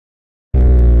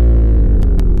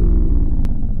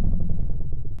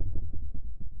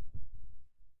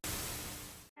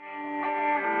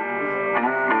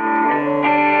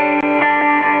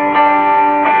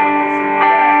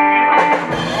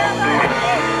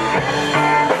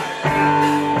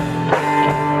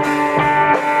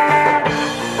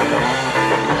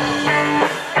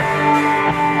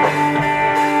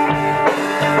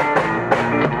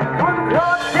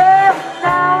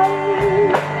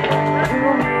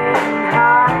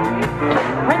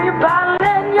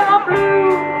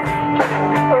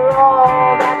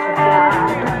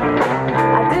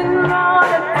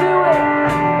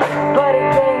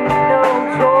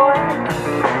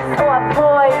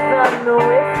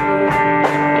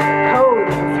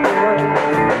cold and spoiled.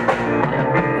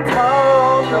 It's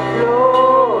on the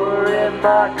floor in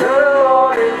my good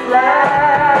on his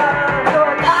lap. So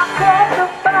I knocked off the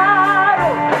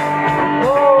bottle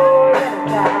more than a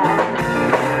time.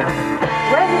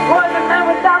 When you poison man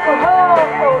with alcohol,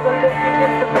 oh, the liquor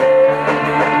gets the blame.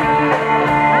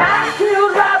 I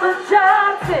killed Robert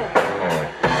Johnson.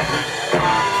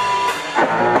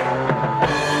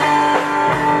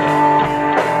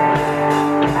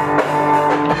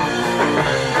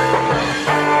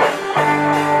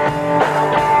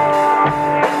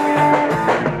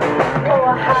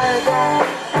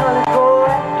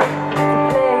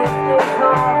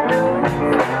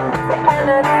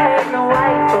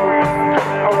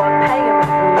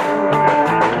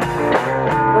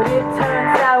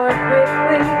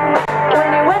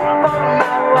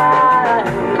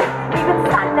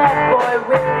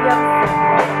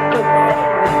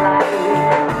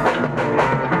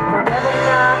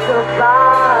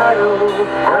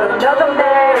 Another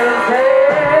man's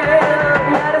hand.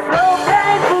 He had a slow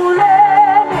painful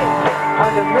landing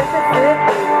on the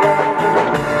Mississippi.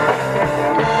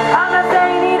 I'm not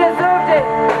saying he deserved it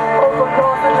over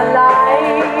crossing the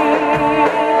line,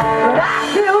 but I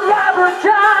killed Robert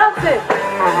Johnson.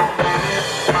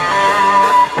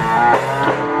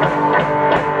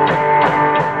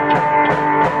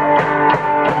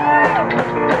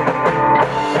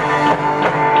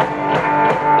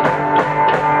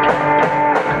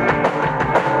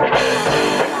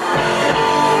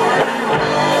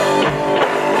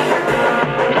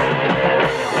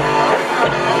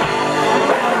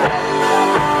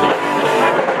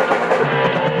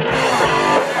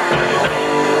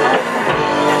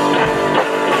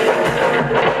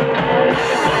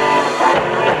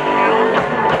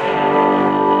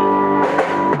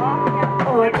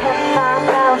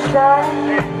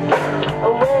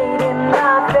 Awaiting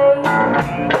my fate,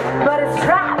 but it's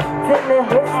trapped in the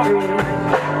history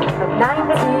of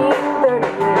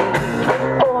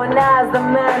 1938. Oh, and as the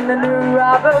man, the new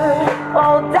robber,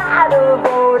 all died of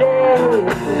old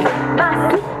age, my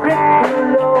secret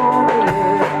grew lonely,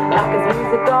 like his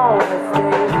music on the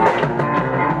stage.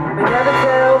 We never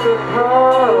tell the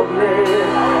public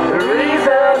the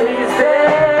reason he's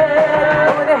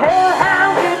dead. When the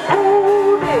hellhound gets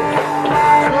wounded,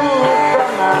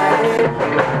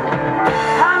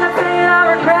 I'm not saying I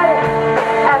regret it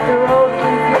after all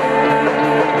these years,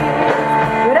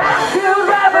 but I killed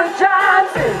Robert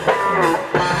Johnson.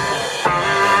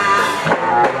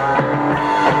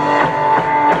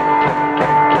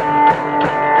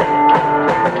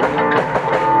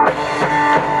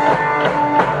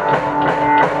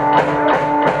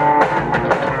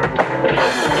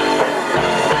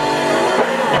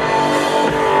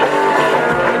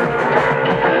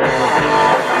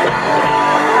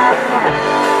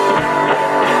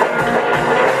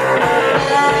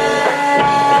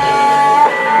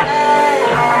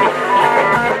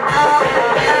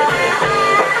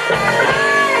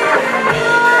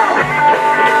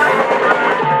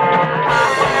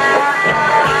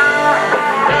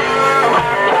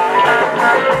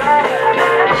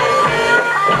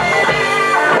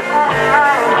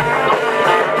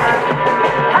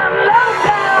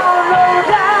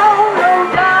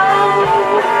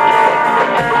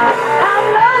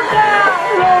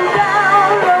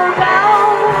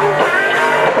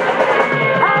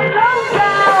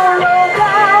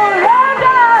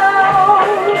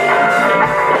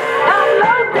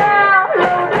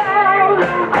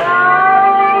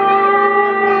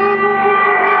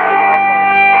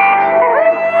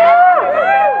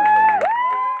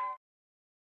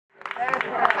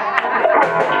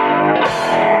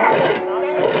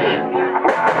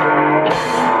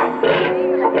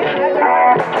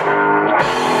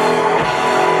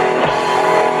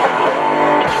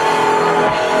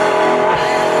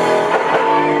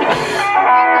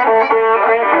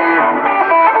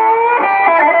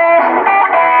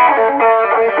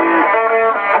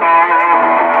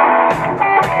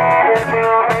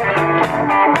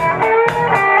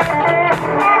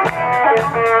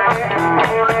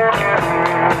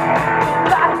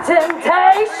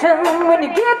 When you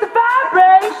get the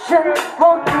vibration,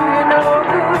 won't do you no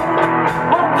good,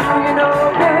 won't do you no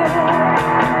good.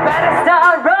 You better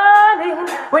start running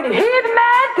when you hear the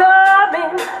man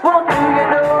coming, won't do you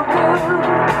no good,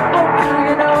 won't do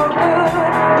you no good.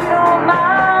 You don't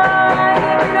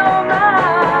mind, you don't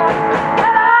mind,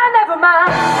 and I never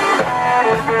mind.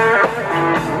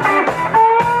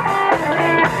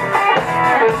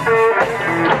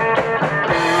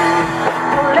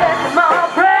 Let them all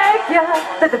break you,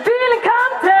 let the feeling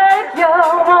come take you.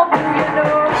 Won't do you no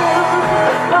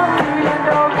good, won't do you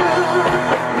no good.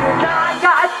 You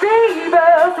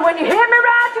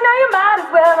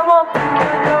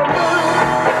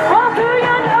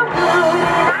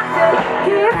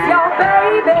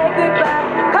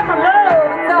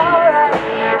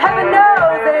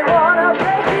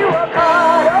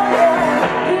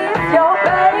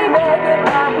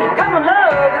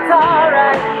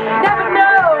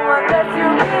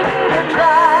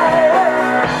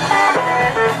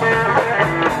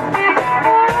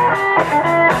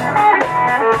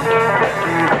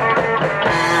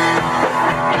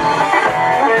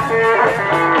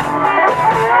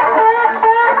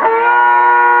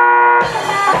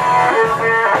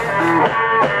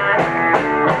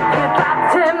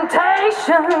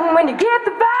get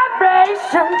the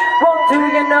vibration. Won't do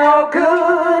you no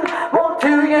good. Won't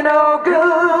do you no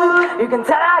good. You can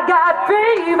tell I got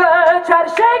fever. Try to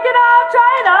shake it off,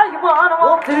 try it all you want.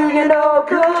 Won't do you no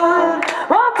good.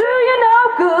 Won't do you no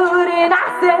good. And I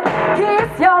said, kiss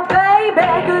your baby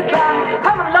goodbye.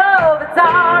 Come on, love, it's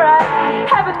alright.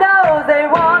 Heaven knows they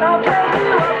wanna break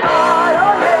you apart.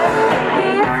 Oh yeah,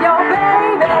 kiss your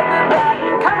baby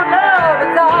goodbye. Come on, love,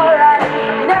 it's alright.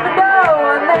 You never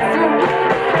know unless you give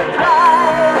it a try.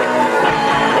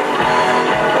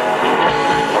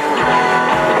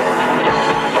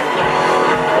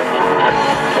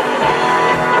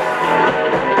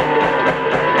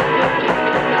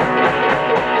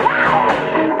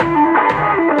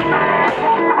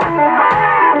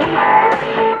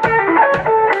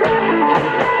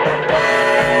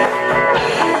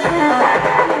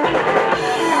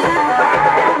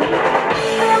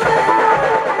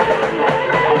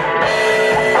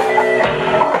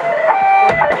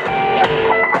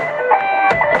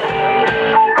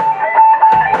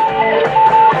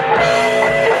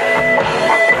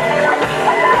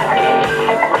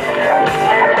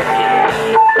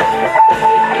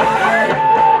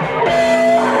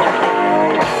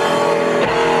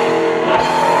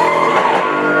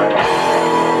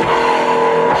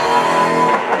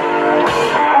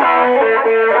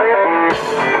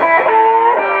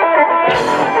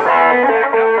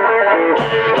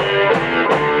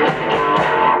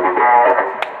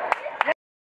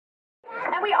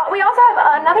 We also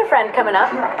have another friend coming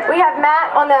up. We have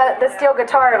Matt on the steel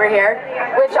guitar over here,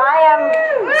 which I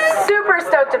am super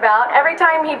stoked about. Every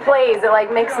time he plays, it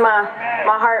like makes my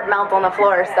heart melt on the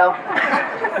floor, so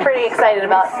pretty excited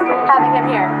about having him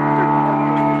here.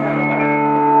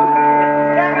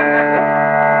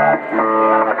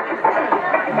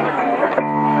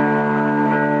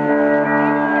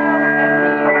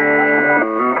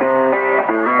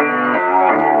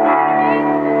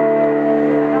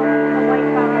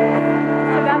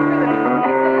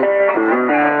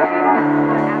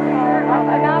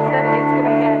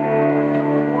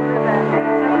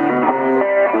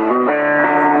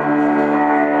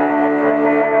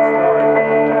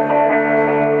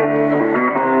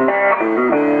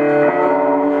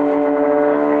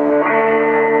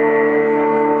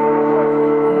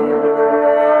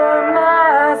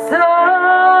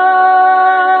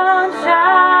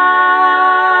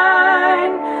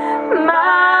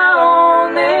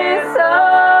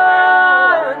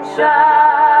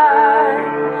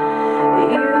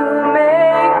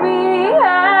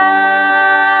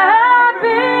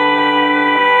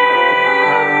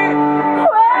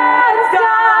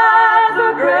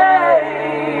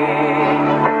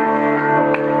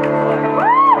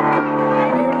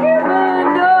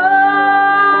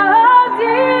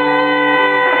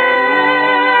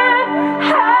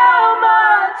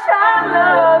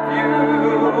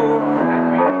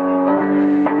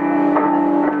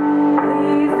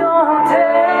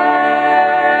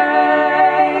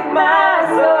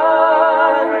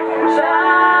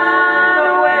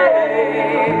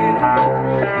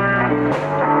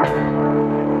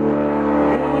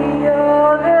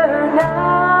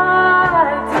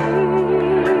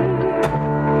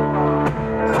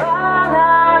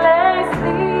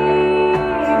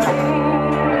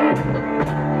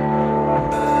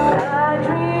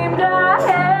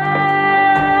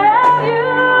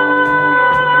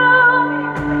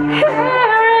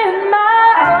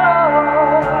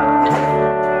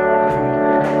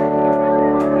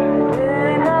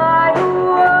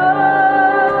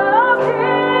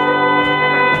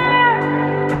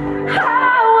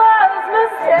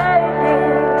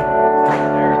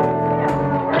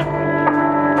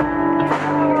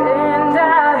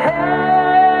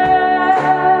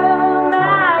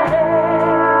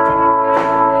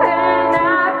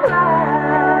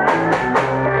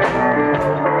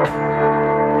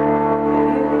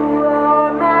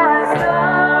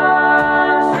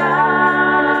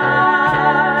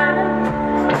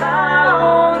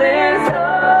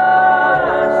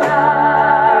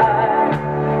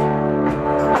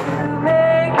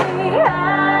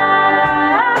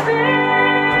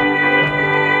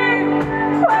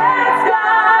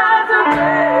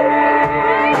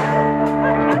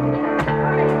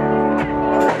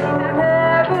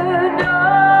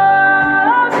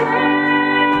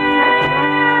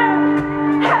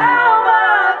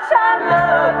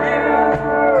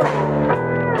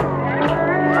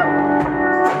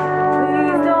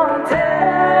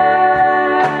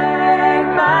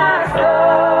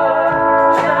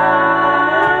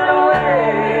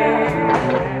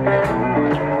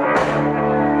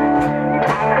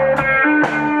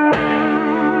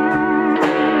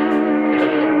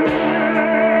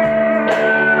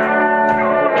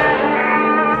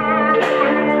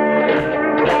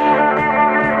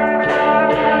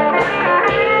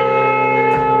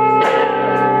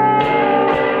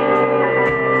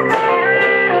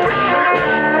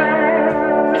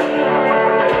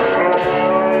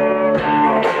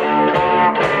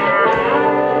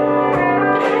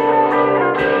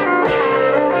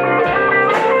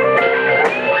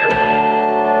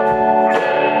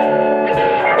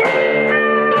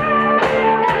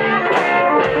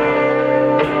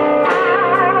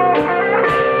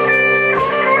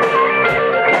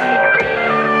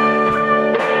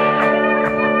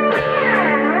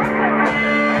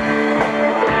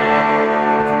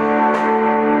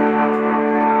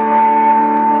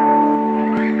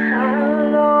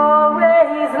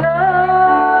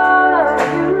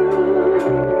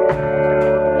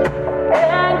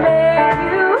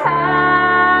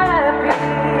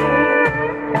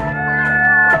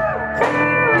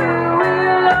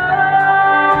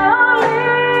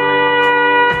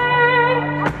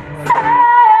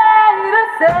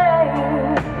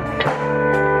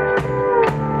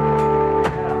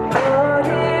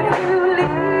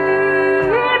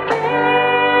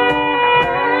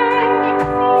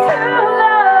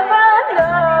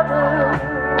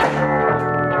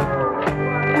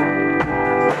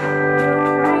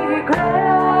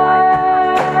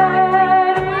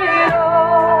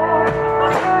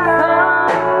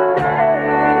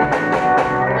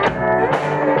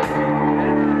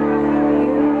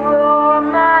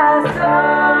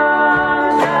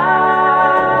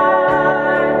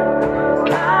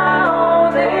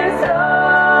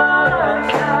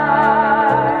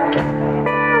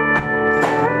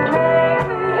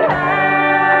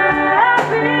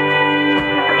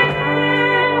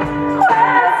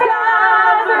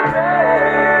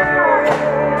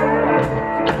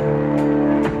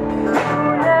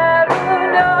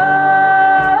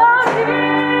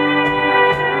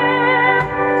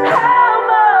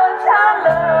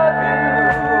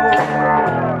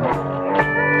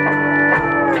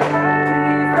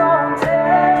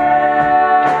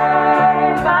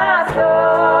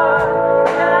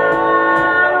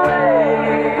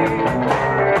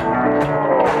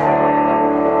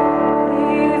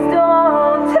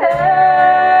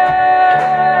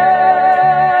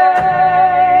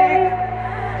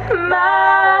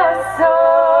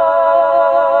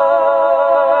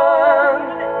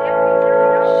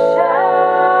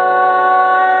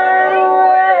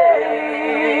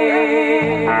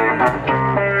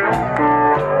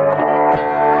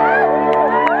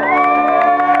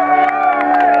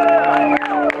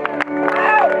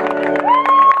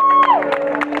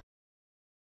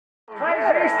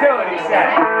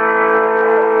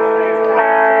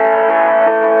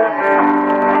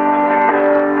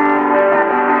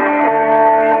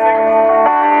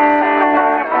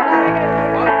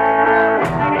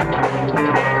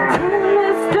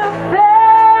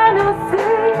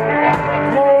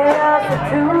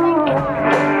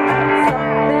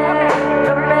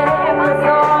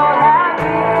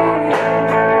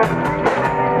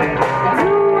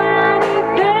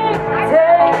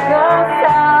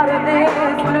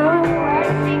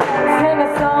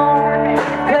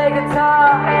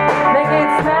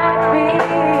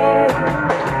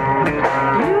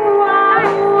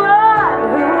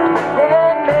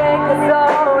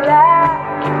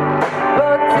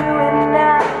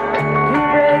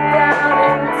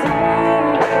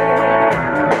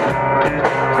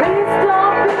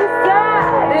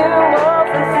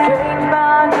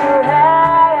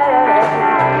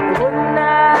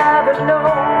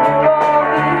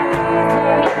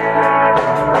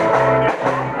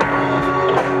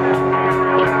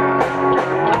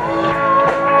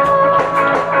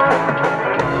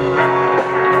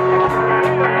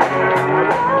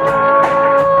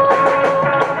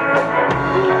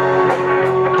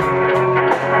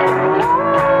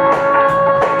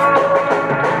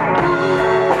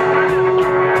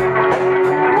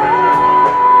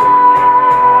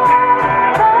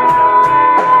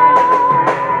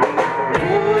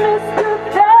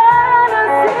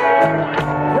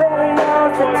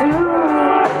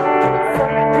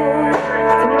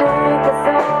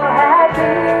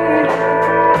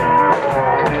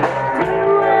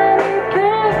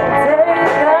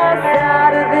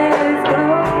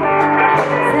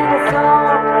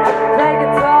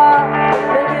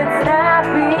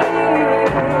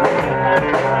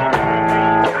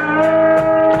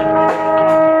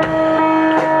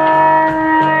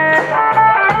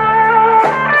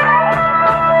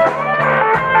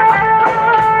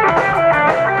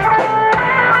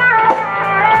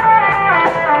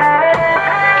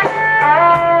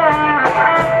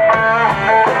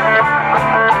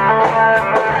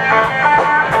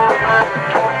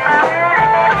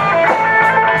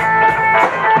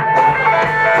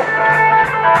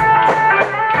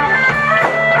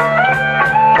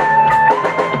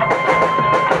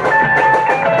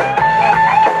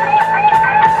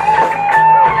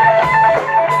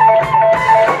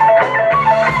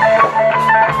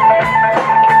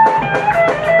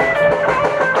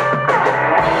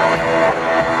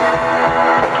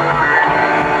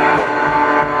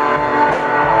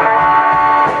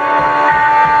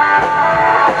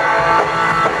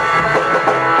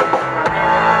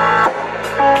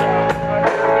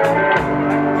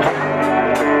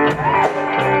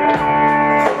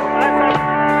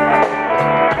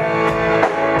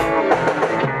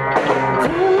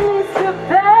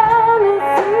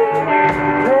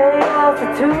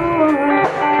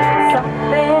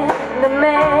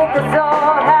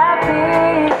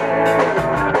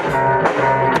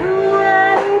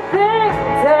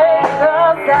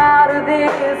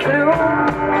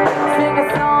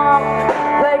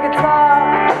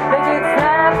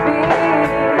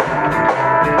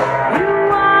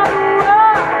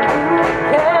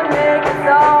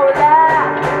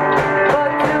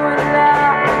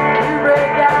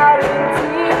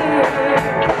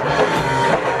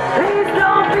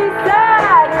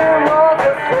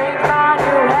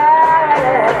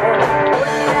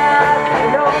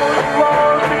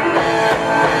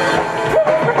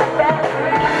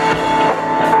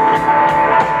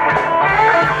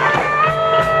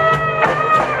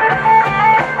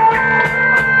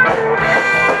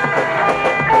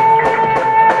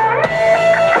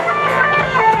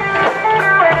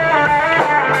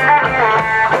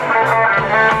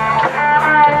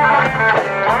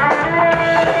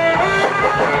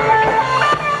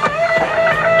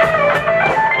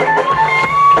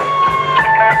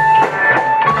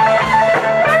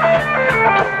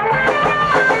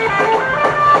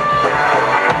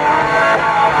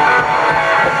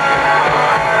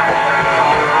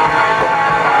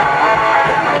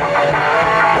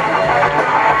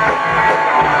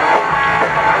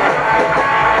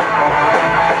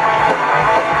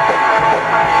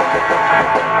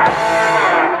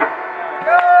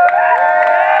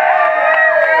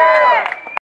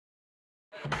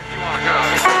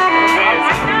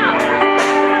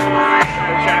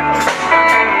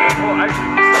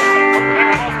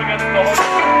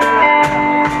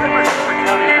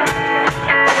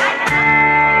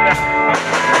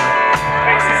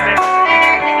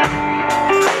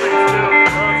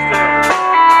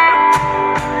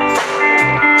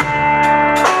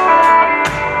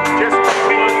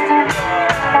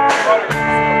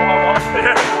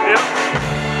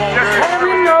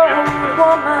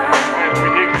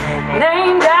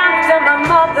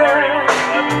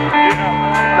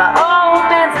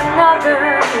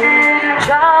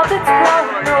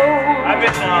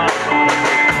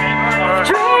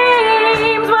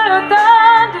 Dreams were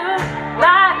thunder,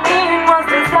 lightning was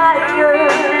desire.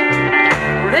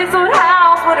 This old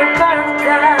house would have burned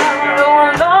down a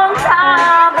long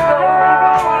time ago.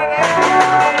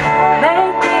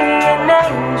 Make me an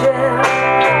angel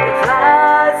that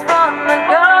flies from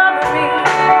Montgomery.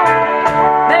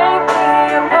 Make me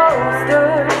a poster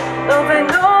of an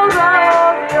old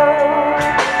rodeo.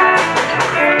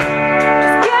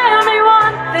 Just give me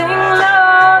one thing,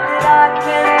 love, that I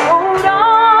can hold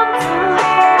on to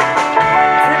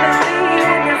believe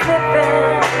in this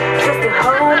living. It's just a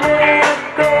hard way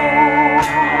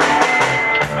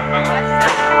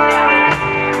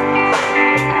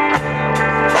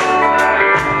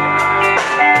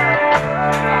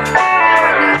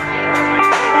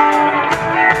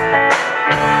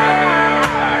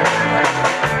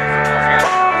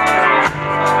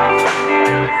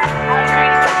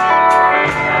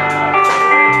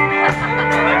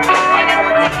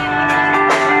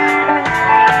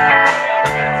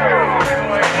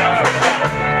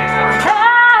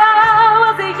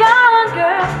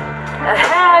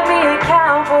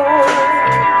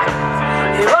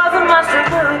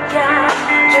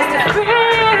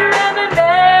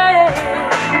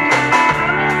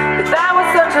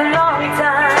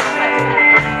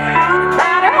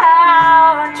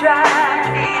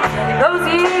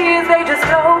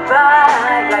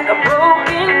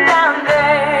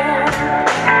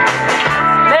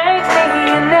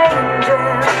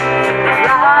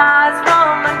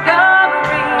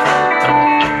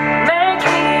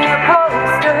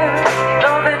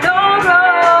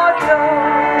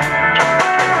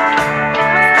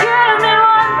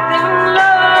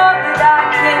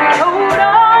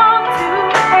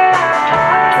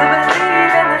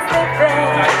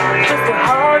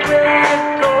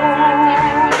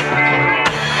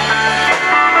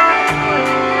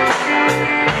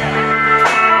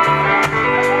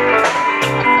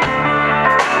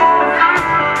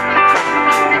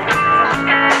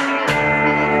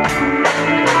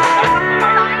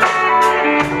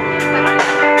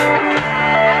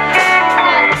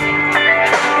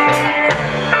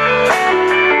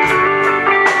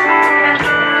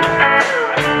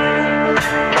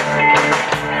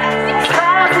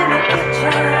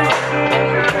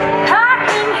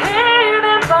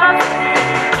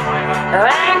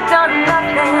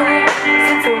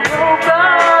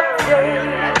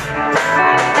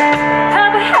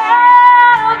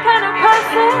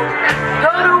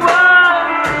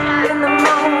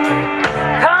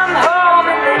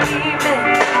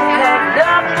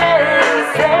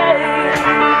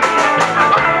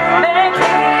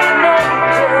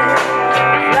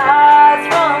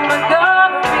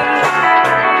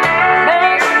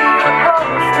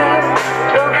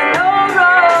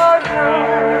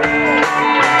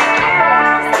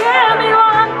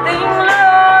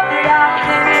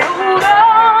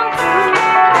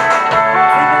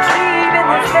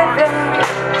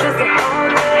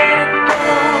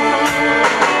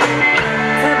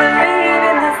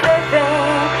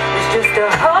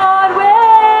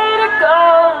to go.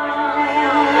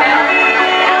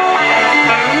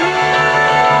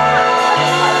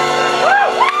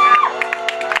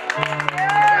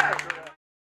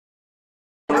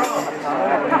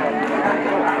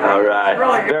 All right.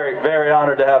 Very, very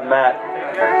honored to have Matt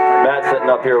sitting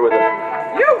up here with us.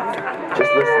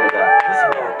 Just listen to that.